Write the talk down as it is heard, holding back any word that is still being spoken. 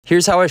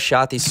Here's how I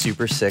shot these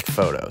super sick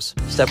photos.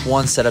 Step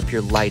 1, set up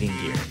your lighting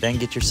gear. Then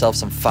get yourself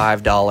some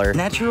 $5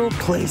 natural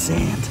clay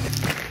sand.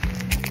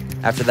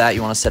 After that,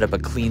 you want to set up a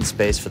clean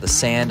space for the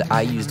sand.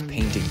 I used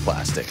painting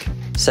plastic.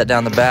 Set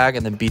down the bag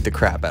and then beat the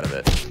crap out of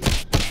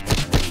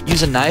it.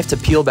 Use a knife to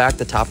peel back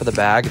the top of the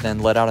bag, then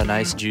let out a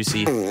nice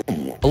juicy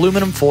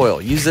aluminum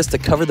foil. Use this to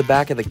cover the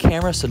back of the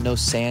camera so no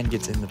sand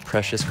gets in the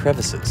precious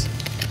crevices.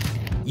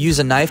 Use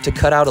a knife to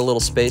cut out a little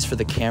space for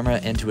the camera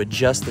and to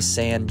adjust the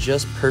sand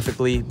just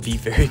perfectly. Be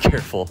very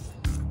careful.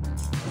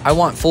 I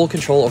want full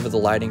control over the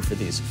lighting for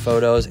these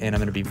photos, and I'm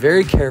going to be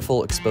very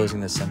careful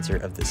exposing the sensor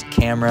of this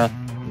camera.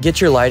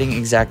 Get your lighting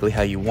exactly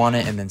how you want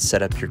it, and then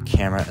set up your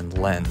camera and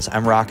lens.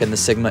 I'm rocking the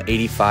Sigma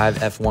 85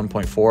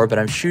 f1.4, but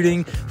I'm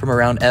shooting from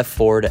around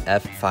f4 to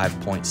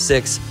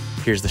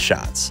f5.6. Here's the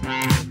shots.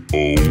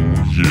 Oh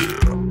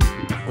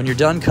yeah. When you're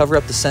done, cover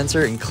up the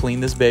sensor and clean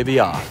this baby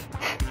off.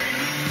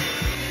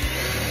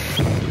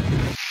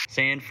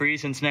 Sand free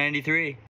since '93.